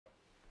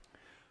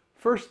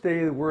First,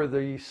 they were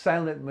the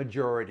silent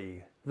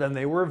majority. Then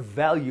they were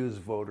values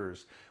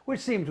voters, which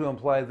seemed to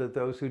imply that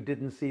those who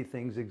didn't see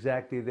things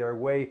exactly their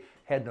way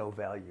had no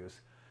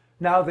values.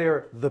 Now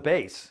they're the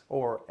base,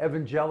 or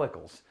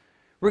evangelicals.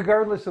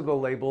 Regardless of the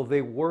label, they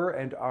were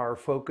and are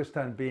focused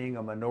on being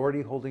a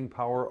minority holding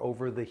power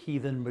over the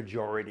heathen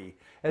majority,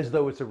 as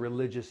though it's a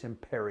religious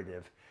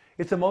imperative.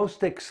 It's a most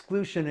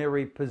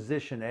exclusionary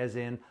position, as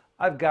in,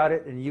 I've got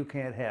it and you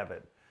can't have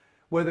it.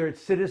 Whether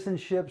it's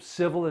citizenship,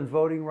 civil and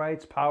voting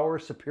rights, power,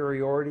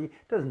 superiority,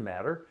 doesn't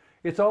matter.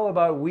 It's all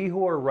about we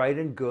who are right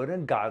and good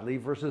and godly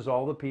versus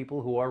all the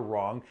people who are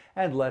wrong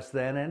and less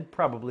than and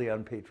probably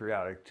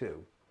unpatriotic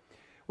too.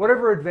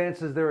 Whatever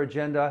advances their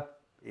agenda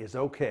is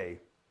okay.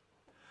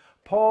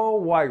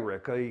 Paul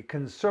Weyrich, a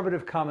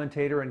conservative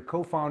commentator and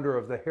co-founder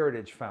of the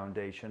Heritage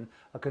Foundation,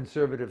 a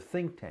conservative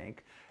think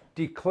tank,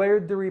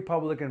 declared the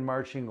Republican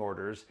marching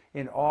orders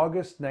in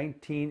August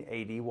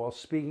 1980 while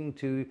speaking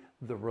to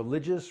the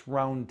Religious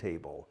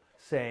Roundtable,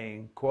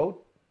 saying,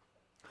 quote,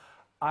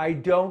 "I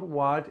don't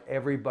want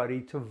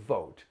everybody to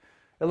vote.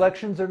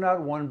 Elections are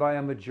not won by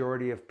a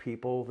majority of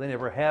people. They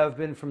never have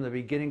been from the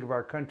beginning of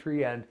our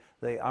country, and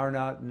they are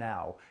not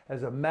now.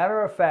 As a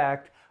matter of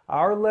fact,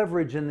 our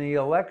leverage in the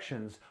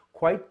elections,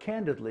 quite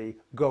candidly,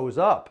 goes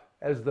up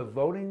as the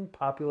voting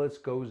populace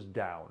goes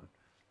down."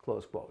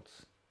 Close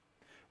quotes.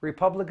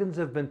 Republicans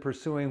have been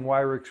pursuing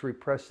Weyrich's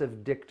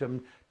repressive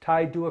dictum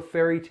tied to a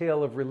fairy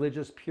tale of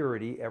religious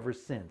purity ever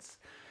since.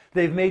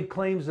 They've made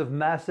claims of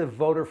massive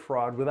voter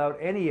fraud without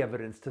any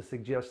evidence to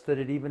suggest that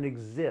it even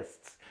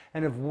exists,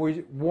 and have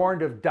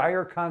warned of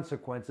dire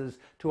consequences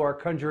to our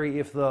country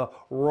if the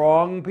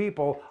wrong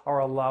people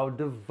are allowed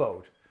to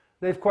vote.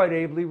 They've quite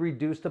ably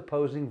reduced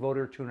opposing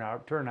voter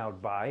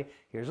turnout by,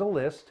 here's a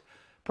list,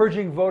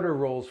 purging voter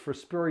rolls for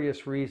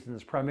spurious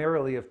reasons,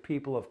 primarily of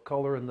people of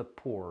color and the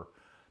poor,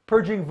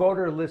 purging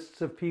voter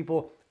lists of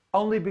people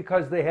only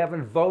because they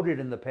haven't voted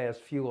in the past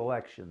few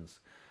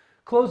elections,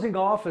 closing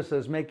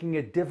offices, making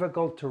it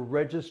difficult to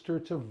register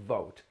to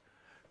vote,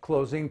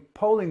 closing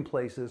polling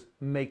places,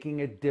 making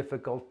it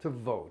difficult to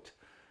vote,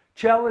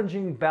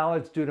 challenging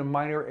ballots due to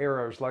minor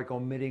errors like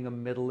omitting a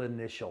middle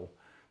initial,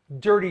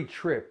 dirty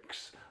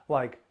tricks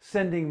like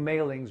sending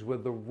mailings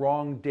with the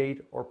wrong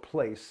date or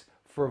place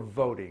for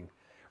voting,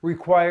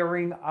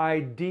 requiring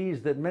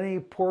IDs that many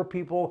poor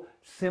people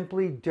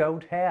simply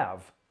don't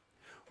have,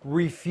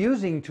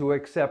 refusing to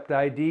accept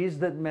IDs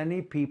that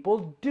many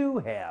people do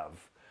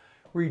have,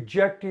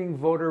 rejecting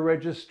voter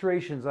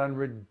registrations on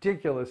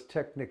ridiculous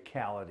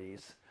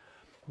technicalities,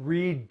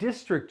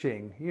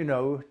 redistricting,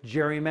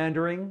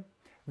 gerrymandering,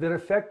 that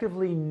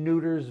effectively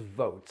neuters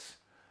votes,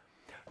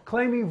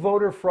 claiming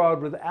voter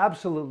fraud with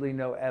absolutely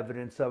no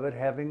evidence of it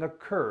having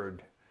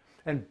occurred,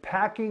 and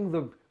packing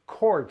the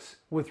courts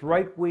with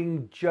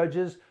right-wing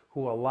judges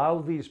who allow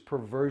these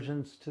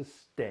perversions to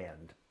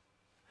stand.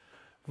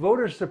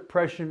 Voter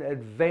suppression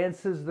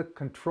advances the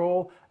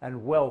control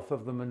and wealth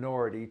of the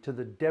minority to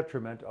the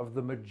detriment of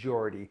the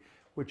majority,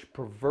 which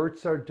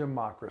perverts our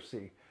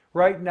democracy.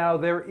 Right now,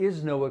 there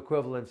is no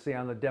equivalency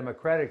on the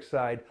Democratic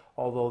side,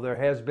 although there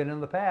has been in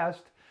the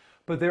past,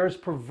 but there is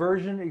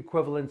perversion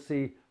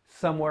equivalency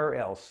somewhere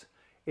else.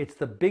 It's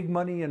the big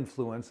money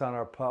influence on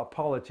our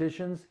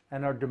politicians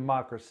and our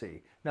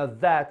democracy. Now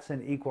that's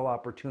an equal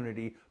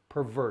opportunity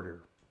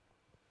perverter.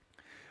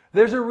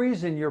 There's a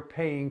reason you're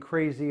paying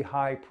crazy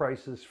high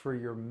prices for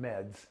your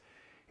meds.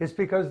 It's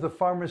because the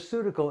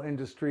pharmaceutical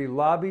industry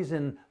lobbies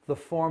in the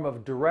form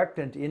of direct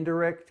and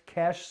indirect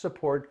cash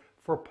support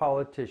for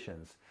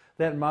politicians.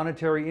 That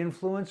monetary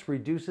influence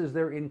reduces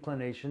their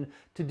inclination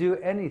to do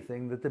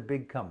anything that the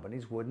big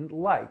companies wouldn't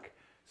like,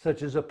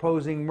 such as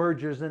opposing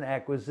mergers and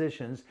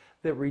acquisitions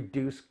that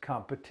reduce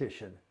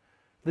competition.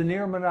 The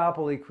near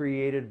monopoly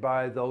created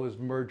by those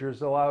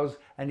mergers allows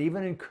and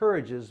even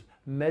encourages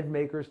med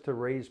makers to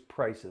raise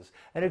prices,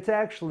 and it's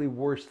actually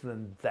worse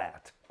than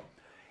that.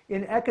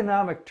 In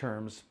economic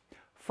terms,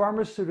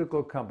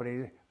 pharmaceutical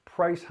company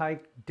price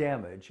hike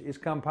damage is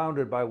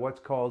compounded by what's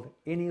called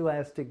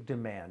inelastic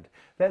demand.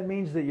 That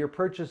means that your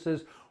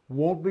purchases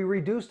won't be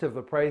reduced if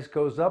the price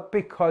goes up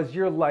because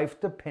your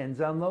life depends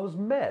on those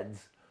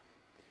meds.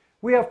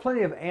 We have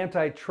plenty of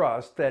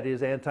antitrust, that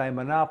is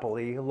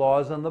anti-monopoly,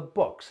 laws on the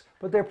books,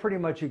 but they're pretty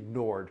much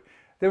ignored.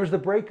 There was the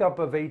breakup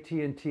of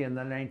AT&T in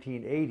the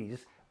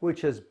 1980s,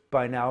 which has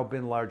by now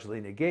been largely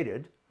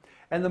negated,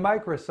 and the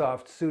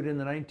Microsoft suit in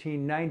the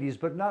 1990s,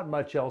 but not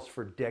much else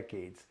for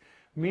decades.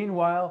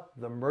 Meanwhile,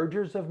 the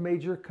mergers of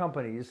major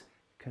companies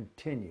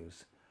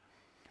continues.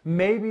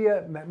 Many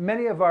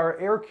of our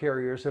air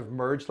carriers have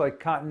merged, like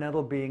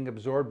Continental being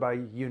absorbed by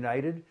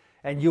United,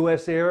 and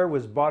US Air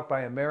was bought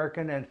by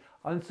American, and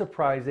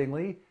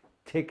unsurprisingly,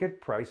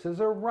 ticket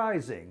prices are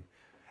rising.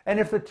 And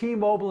if the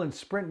T-Mobile and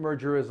Sprint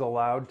merger is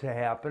allowed to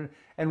happen,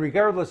 and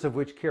regardless of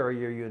which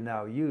carrier you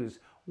now use,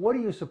 what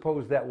do you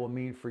suppose that will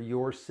mean for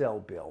your cell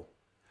bill?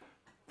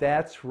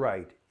 That's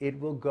right, it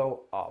will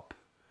go up.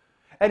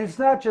 And it's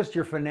not just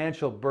your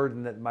financial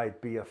burden that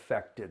might be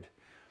affected.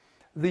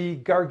 The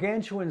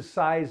gargantuan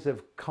size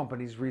of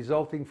companies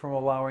resulting from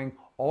allowing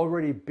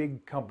already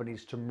big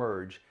companies to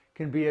merge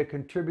can be a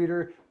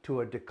contributor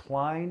to a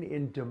decline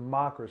in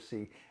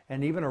democracy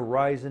and even a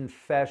rise in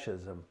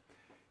fascism.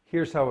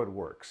 Here's how it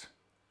works.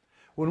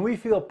 When we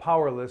feel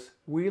powerless,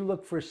 we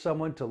look for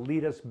someone to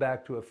lead us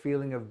back to a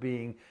feeling of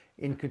being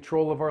in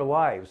control of our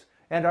lives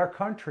and our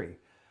country.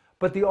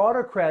 But the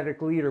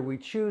autocratic leader we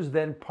choose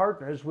then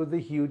partners with the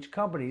huge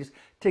companies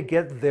to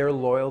get their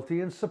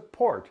loyalty and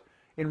support.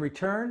 In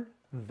return,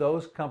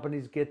 those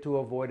companies get to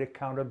avoid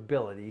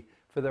accountability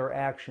for their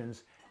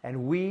actions,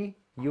 and we,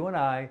 you and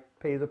I,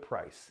 pay the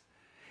price.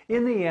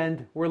 In the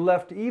end, we're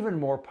left even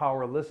more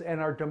powerless, and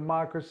our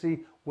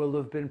democracy will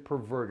have been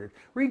perverted.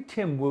 Read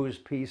Tim Wu's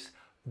piece,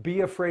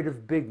 Be Afraid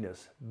of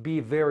Bigness, Be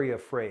Very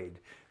Afraid.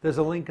 There's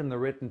a link in the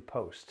written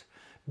post.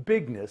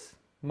 Bigness,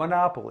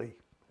 monopoly,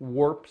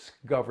 warps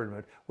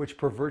government, which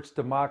perverts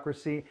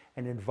democracy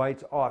and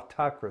invites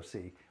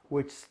autocracy,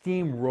 which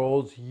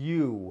steamrolls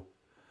you.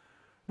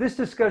 This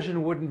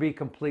discussion wouldn't be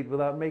complete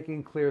without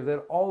making clear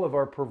that all of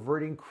our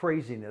perverting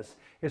craziness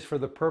is for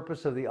the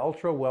purpose of the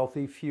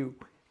ultra-wealthy few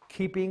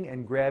keeping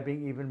and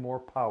grabbing even more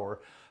power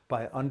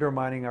by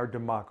undermining our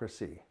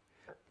democracy.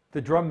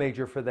 The drum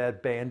major for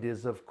that band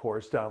is, of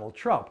course, Donald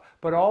Trump.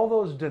 But all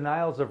those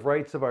denials of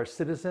rights of our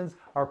citizens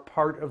are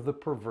part of the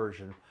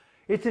perversion.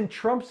 It's in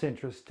Trump's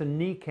interest to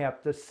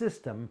kneecap the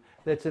system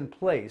that's in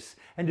place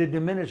and to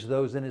diminish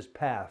those in his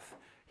path.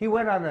 He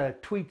went on a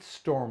tweet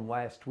storm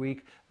last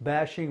week,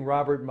 bashing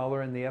Robert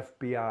Mueller and the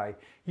FBI.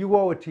 You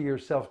owe it to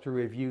yourself to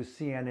review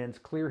CNN's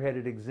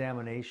clear-headed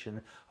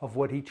examination of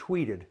what he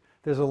tweeted.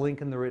 There's a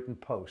link in the written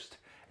post.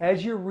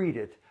 As you read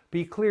it,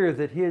 be clear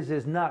that his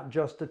is not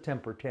just a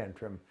temper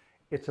tantrum.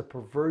 It's a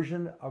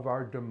perversion of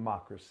our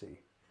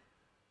democracy.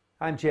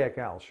 I'm Jack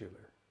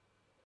Alshuler.